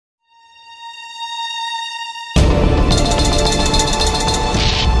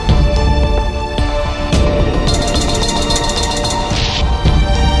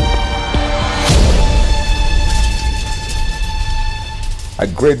A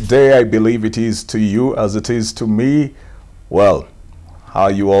great day, I believe it is to you as it is to me. Well, how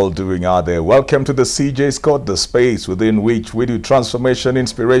are you all doing out there? Welcome to the CJ Scott, the space within which we do transformation,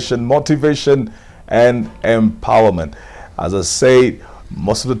 inspiration, motivation, and empowerment. As I say,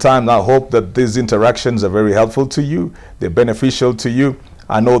 most of the time, I hope that these interactions are very helpful to you. They're beneficial to you.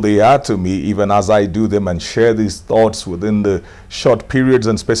 I know they are to me, even as I do them and share these thoughts within the short periods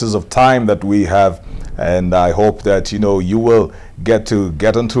and spaces of time that we have. And I hope that, you will get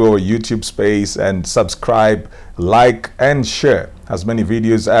onto our YouTube space and subscribe, like, and share as many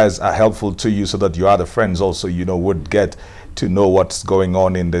videos as are helpful to you so that your other friends also, would get to know what's going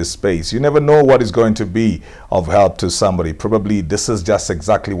on in this space. You never know what is going to be of help to somebody. Probably this is just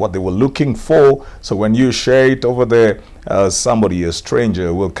exactly what they were looking for. So when you share it over there, somebody, a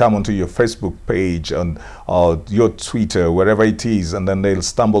stranger, will come onto your Facebook page or your Twitter, wherever it is, and then they'll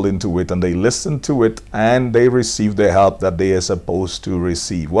stumble into it and they listen to it and they receive the help that they are supposed to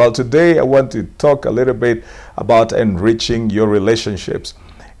receive. Well, today I want to talk a little bit about enriching your relationships.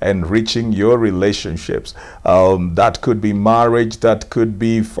 Enriching your relationships. That could be marriage, that could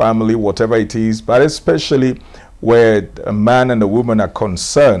be family, whatever it is, but especially where a man and a woman are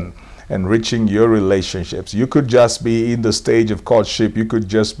concerned, enriching your relationships. You could just be in the stage of courtship. You could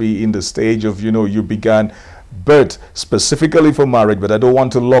just be in the stage of, you began birth specifically for marriage, but I don't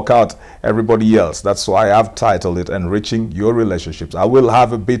want to lock out everybody else. That's why I've titled it Enriching Your Relationships. I will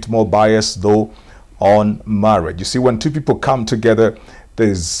have a bit more bias though on marriage. You see, when two people come together,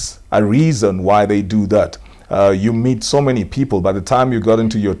 there's a reason why they do that. You meet so many people. By the time you got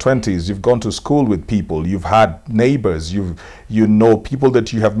into your 20s, you've gone to school with people, you've had neighbors, you know people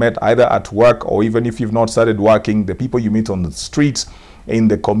that you have met either at work or even if you've not started working, the people you meet on the streets, in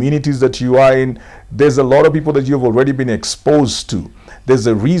the communities that you are in. There's a lot of people that you've already been exposed to. There's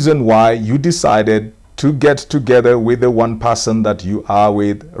a reason why you decided to get together with the one person that you are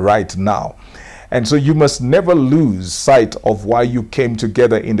with right now. And so you must never lose sight of why you came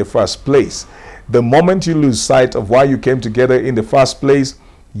together in the first place. The moment you lose sight of why you came together in the first place,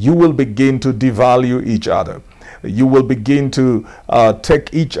 you will begin to devalue each other. You will begin to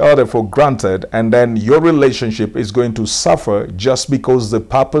take each other for granted, and then your relationship is going to suffer just because the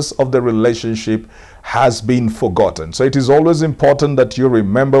purpose of the relationship has been forgotten. So it is always important that you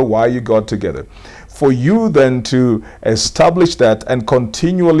remember why you got together. For you then to establish that and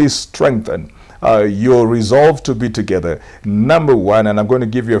continually strengthen your resolve to be together. Number one, and I'm going to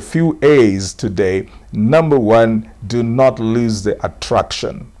give you a few A's today. Number one, do not lose the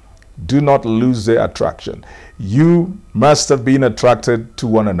attraction. Do not lose the attraction. You must have been attracted to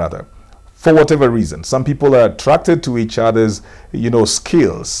one another for whatever reason. Some people are attracted to each other's,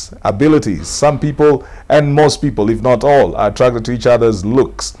 skills, abilities. Some people, and most people, if not all, are attracted to each other's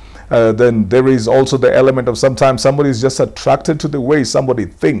looks. Then there is also the element of sometimes somebody is just attracted to the way somebody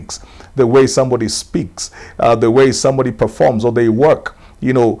thinks, the way somebody speaks, the way somebody performs or they work.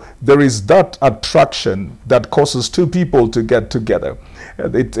 There is that attraction that causes two people to get together.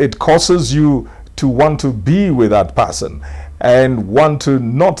 It causes you to want to be with that person and want to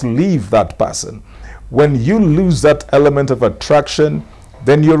not leave that person. When you lose that element of attraction,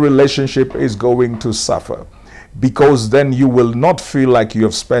 then your relationship is going to suffer. Because then you will not feel like you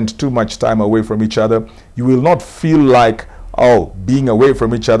have spent too much time away from each other. You will not feel like, being away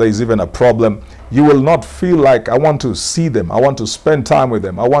from each other is even a problem. You will not feel like, I want to see them, I want to spend time with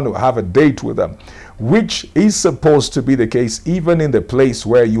them, I want to have a date with them, which is supposed to be the case even in the place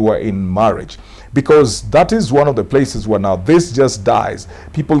where you are in marriage. Because that is one of the places where now this just dies.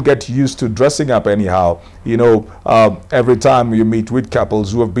 People get used to dressing up anyhow. Every time you meet with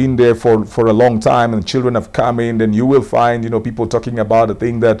couples who have been there for a long time and children have come in, then you will find, people talking about the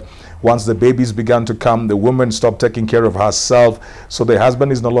thing that once the babies began to come, the woman stopped taking care of herself. So the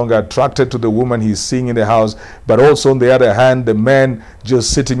husband is no longer attracted to the woman he's seeing in the house. But also on the other hand, the man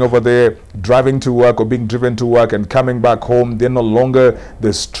just sitting over there, driving to work or being driven to work and coming back home, they're no longer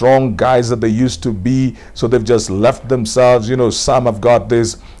the strong guys that they used to be. So they've just left themselves. Some have got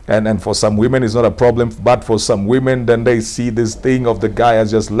this. And for some women, it's not a problem. But for some women, then they see this thing of the guy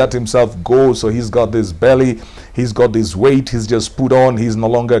has just let himself go. So he's got this belly. He's got this weight. He's just put on. He's no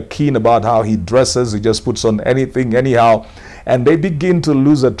longer keen about how he dresses. He just puts on anything, anyhow. And they begin to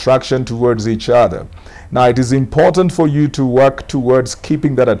lose attraction towards each other. Now, it is important for you to work towards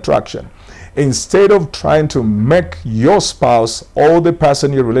keeping that attraction. Instead of trying to make your spouse or the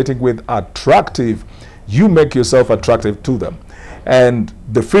person you're relating with attractive, you make yourself attractive to them. And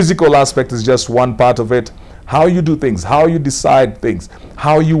the physical aspect is just one part of it. How you do things, how you decide things,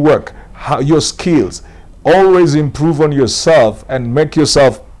 how you work, how your skills. Always improve on yourself and make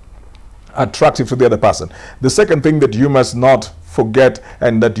yourself attractive to the other person. The second thing that you must not forget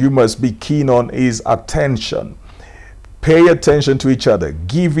and that you must be keen on is attention. Pay attention to each other.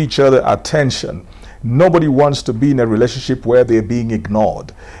 Give each other attention. Nobody wants to be in a relationship where they're being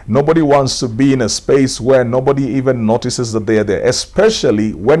ignored. Nobody wants to be in a space where nobody even notices that they're there,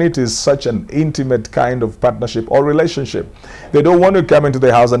 especially when it is such an intimate kind of partnership or relationship. They don't want to come into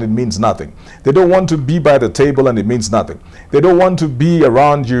the house and it means nothing. They don't want to be by the table and it means nothing. They don't want to be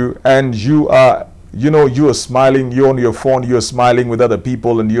around you and you are you are smiling, you're on your phone, you're smiling with other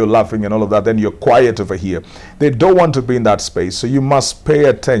people and you're laughing and all of that, then you're quiet over here. They don't want to be in that space, so you must pay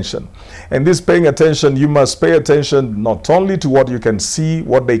attention. And this paying attention, you must pay attention not only to what you can see,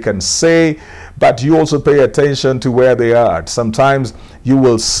 what they can say, but you also pay attention to where they are. Sometimes you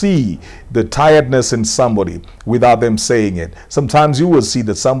will see the tiredness in somebody without them saying it. Sometimes you will see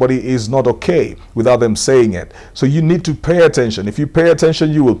that somebody is not okay without them saying it. So you need to pay attention. If you pay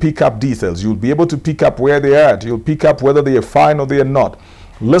attention, you will pick up details. You'll be able to pick up where they are at. You'll pick up whether they are fine or they are not.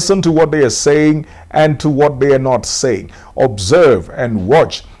 Listen to what they are saying and to what they are not saying. Observe and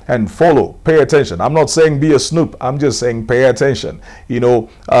watch and follow. Pay attention. I'm not saying be a snoop. I'm just saying pay attention.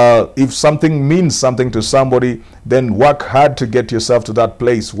 If something means something to somebody, then work hard to get yourself to that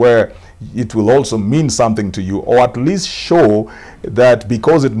place where it will also mean something to you, or at least show that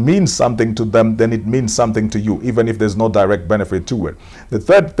because it means something to them, then it means something to you, even if there's no direct benefit to it. The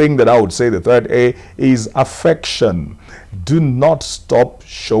third thing that I would say, the third A, is affection. Do not stop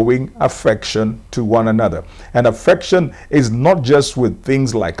showing affection to one another. And affection is not just with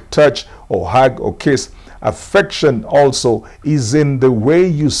things like touch or hug or kiss. Affection also is in the way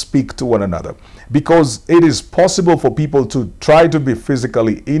you speak to one another, because it is possible for people to try to be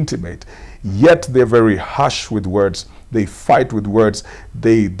physically intimate, yet they're very harsh with words. They fight with words.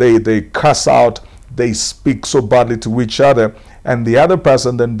 They cuss out. They speak so badly to each other, and the other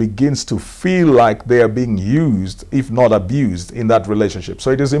person then begins to feel like they are being used, if not abused, in that relationship.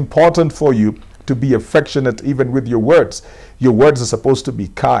 So it is important for you to be affectionate even with your words. Your words are supposed to be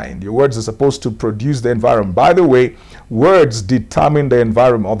kind. Your words are supposed to produce the environment. By the way, words determine the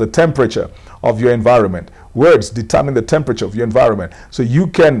environment or the temperature of your environment. Words determine the temperature of your environment. So you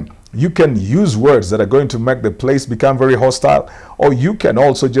can use words that are going to make the place become very hostile, or you can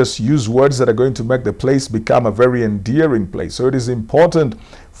also just use words that are going to make the place become a very endearing place. So it is important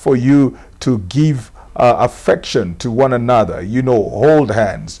for you to give affection to one another. Hold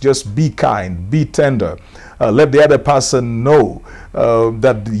hands, just be kind, be tender. Let the other person know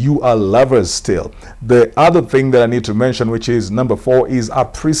that you are lovers still. The other thing that I need to mention, which is number 4, is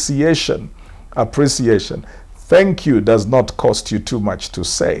appreciation. Appreciation. Thank you does not cost you too much to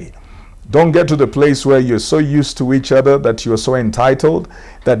say. Don't get to the place where you're so used to each other that you're so entitled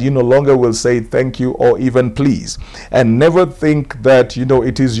that you no longer will say thank you or even please. And never think that,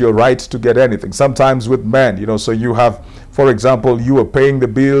 it is your right to get anything. Sometimes with men, so you have, for example, you are paying the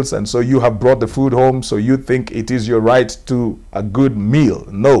bills and so you have brought the food home, so you think it is your right to a good meal.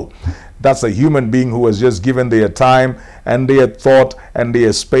 No. That's a human being who has just given their time and their thought and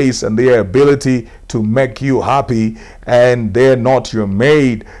their space and their ability to make you happy, and they're not your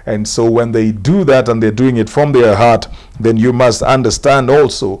maid. And so when they do that and they're doing it from their heart, then you must understand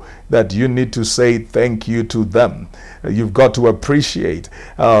also that you need to say thank you to them. You've got to appreciate.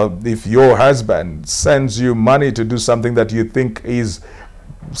 If your husband sends you money to do something that you think is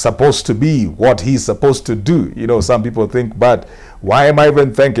supposed to be what he's supposed to do, some people think, but why am I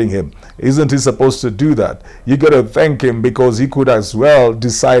even thanking him? Isn't he supposed to do that? You got to thank him because he could as well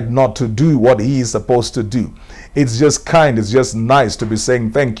decide not to do what he is supposed to do. It's just kind, it's just nice to be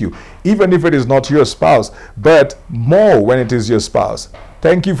saying thank you, even if it is not your spouse, but more when it is your spouse.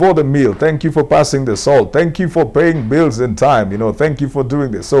 Thank you for the meal. Thank you for passing the salt. Thank you for paying bills in time. Thank you for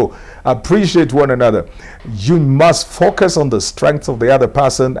doing this. So appreciate one another. You must focus on the strengths of the other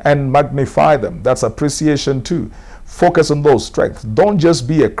person and magnify them. That's appreciation too. Focus on those strengths. Don't just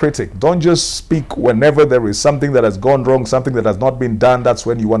be a critic. Don't just speak whenever there is something that has gone wrong, something that has not been done. That's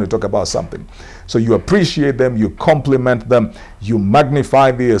when you want to talk about something. So you appreciate them, you compliment them, you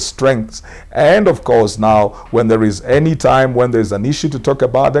magnify their strengths. And of course, now, when there is any time when there's an issue to talk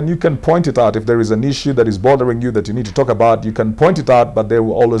about, then you can point it out. If there is an issue that is bothering you that you need to talk about, you can point it out, but there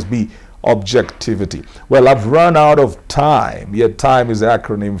will always be objectivity. Well, I've run out of time. Yet time is the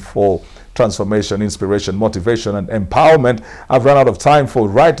acronym for transformation, inspiration, motivation, and empowerment. I've run out of time for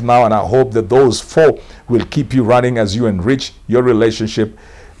right now, and I hope that those 4 will keep you running as you enrich your relationship.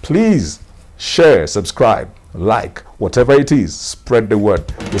 Please share, subscribe, like, whatever it is, spread the word.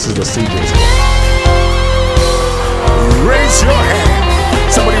 This is the CJ's.